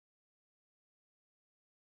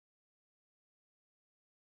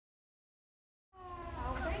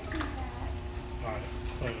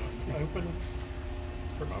open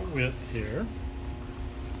for my width here.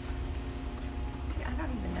 See, I don't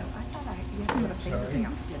even know. I thought you had to put a finger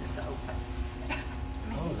down to get it to open.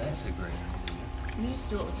 Oh, that's a great idea. You just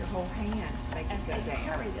do it with your whole hand to make it go down.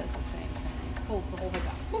 Harry does the same thing. Pulls the whole thing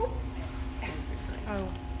out. Oh.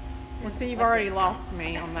 Well, see, you've already lost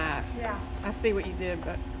me on that. Yeah. I see what you did,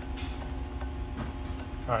 but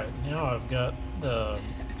All right, now I've got the,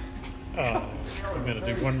 I'm going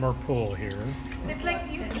to do one more pull here. It's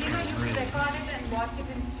like you record it and watch it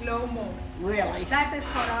in slow-mo. Really? That is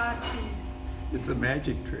for our team. It's a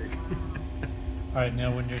magic trick. All right,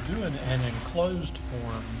 now when you're doing an enclosed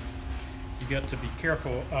form, you got to be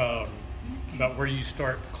careful about where you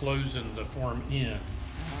start closing the form in,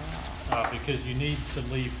 because you need to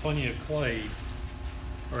leave plenty of clay,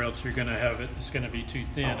 or else you're going to have it's going to be too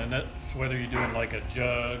thin, and that's whether you're doing like a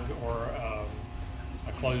jug or a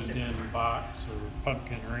closed-in box or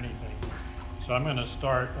pumpkin or anything. So I'm going to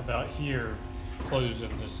start about here, closing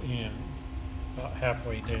this in, about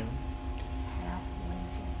halfway down.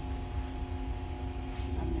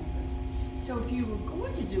 So if you were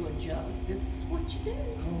going to do a jug, this is what you do.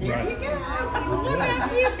 There Right. you go. Look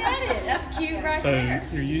how you did it. That's cute right So there.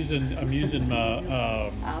 I'm using my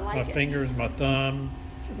like my it. fingers, my thumb,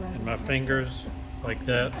 and my fingers like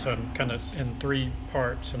that. So I'm kind of in 3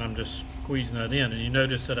 parts, and I'm just squeezing that in. And you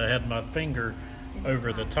notice that I had my finger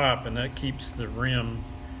over the top, and that keeps the rim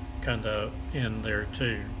kind of in there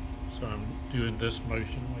too. So I'm doing this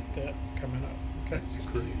motion like that coming up. Okay. That's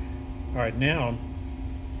great. All right, now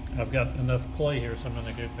I've got enough clay here, so I'm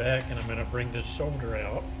going to go back and I'm going to bring this shoulder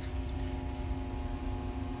out.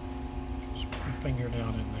 Just put my finger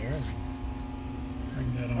down in there and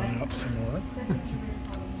bring that on out some more.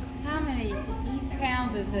 How many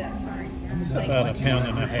pounds is this? It's about a pound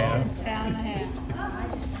and a half. Pound and a half.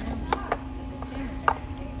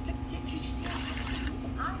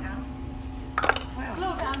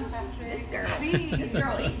 Slow down, Patrick. This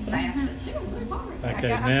girl eats fast, but she don't live hard.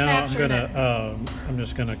 Okay, I'm now I'm capturing gonna I'm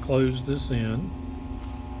just gonna close this in and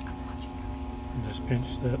just pinch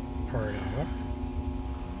that part off.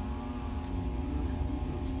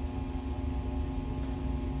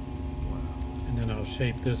 And then I'll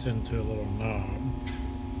shape this into a little knob.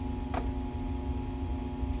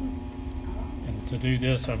 And to do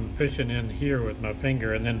this, I'm pushing in here with my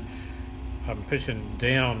finger, and then I'm pushing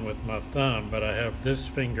down with my thumb, but I have this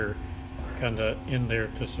finger kind of in there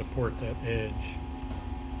to support that edge.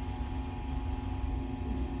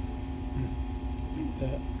 Like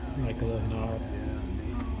that, like a little knob. Yeah,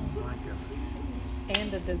 neat. I like it.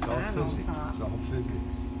 and a It's all design on physics. top. It's all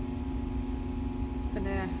physics.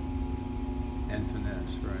 Finesse. And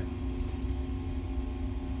finesse, right?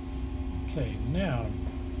 Okay, now,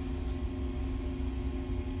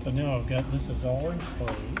 so now I've got, this is all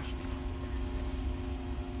enclosed.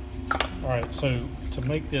 All right, so to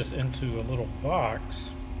make this into a little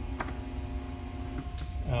box,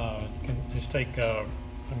 you can just take, I'm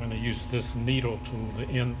going to use this needle tool,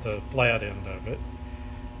 the flat end of it.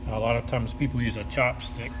 A lot of times people use a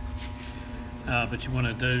chopstick, but you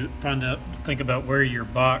want to think about where your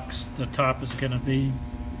box, the top is going to be,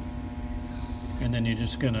 and then you're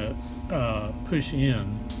just going to push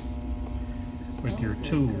in with your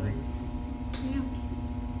tool. Yeah.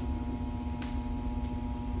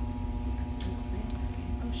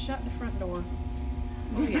 Oh, shut the front door.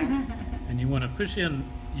 Oh, yeah. And you want to push in,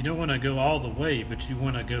 you don't want to go all the way, but you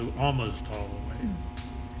want to go almost all the way.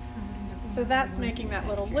 So that's making that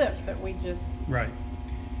little lip that we just. Right.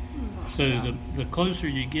 So the closer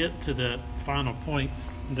you get to that final point,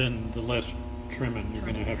 then the less trimming you're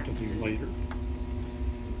going to have to do later.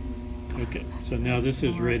 Okay, so now this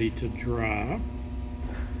is ready to dry.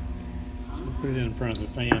 So put it in front of the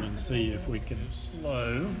fan and see if we can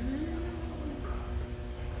slow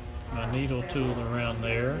my needle tool around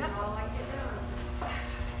there.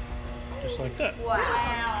 Just like that.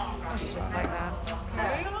 Wow. Just like that.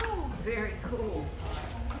 Very cool.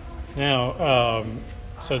 Now,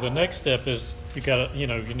 so the next step is you got to, you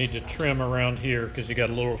need to trim around here because you got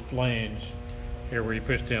a little flange here where you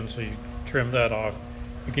pushed in, so you trim that off.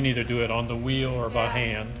 You can either do it on the wheel or by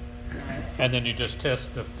hand, and then you just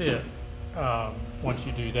test the fit once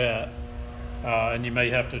you do that. And you may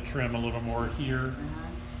have to trim a little more here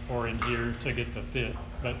or in here to get the fit,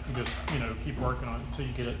 but you just, keep working on it until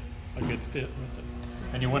you get a good fit with it.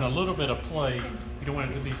 And you want a little bit of play. You don't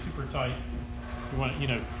want it to be super tight. You want,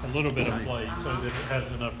 a little bit of play so that it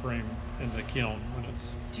has enough room in the kiln when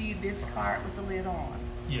it's. Do you discard with the lid on?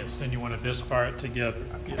 Yes, and you want to disfire it together.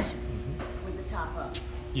 Okay. Yes. With the top up?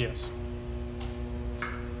 Yes.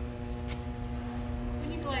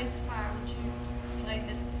 When you glaze the fire, would you glaze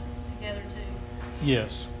it together too?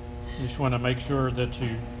 Yes. You just want to make sure that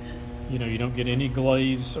you know, you don't get any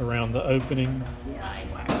glaze around the opening,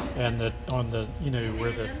 and that on the, you know, where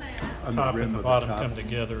the On the top rim and the of the bottom top. come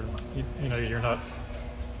together. You know, you're not,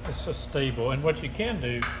 it's so stable. And what you can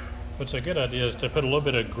do, what's a good idea, is to put a little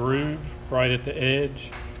bit of groove right at the edge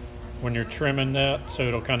when you're trimming that, so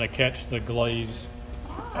it'll kind of catch the glaze.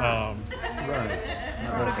 Right.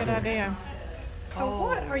 What a good idea. So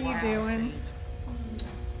what are you doing?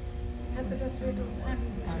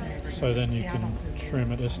 So then you can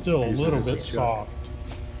trim it. It's still a Use it little as a bit chuck.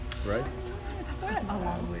 soft. Right?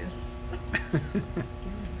 Along with.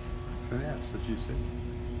 Finesse, that you said.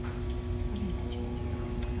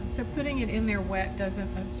 So putting it in there wet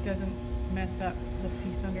doesn't mess up the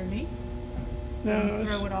piece underneath? No,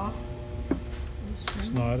 Throw it off?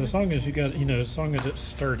 it's not. As long as you got, you know, as long as it's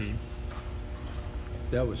sturdy.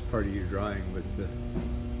 That was part of your drawing with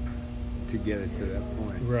to get it to that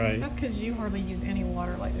point. Right. That's because you hardly use any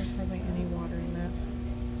water, like there's hardly any water in that.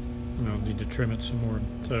 I'll need to trim it some more.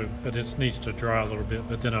 So, but it needs to dry a little bit.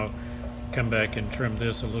 But then I'll come back and trim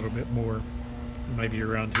this a little bit more. Maybe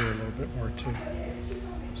around here a little bit more too.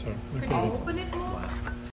 So, Can you open it more?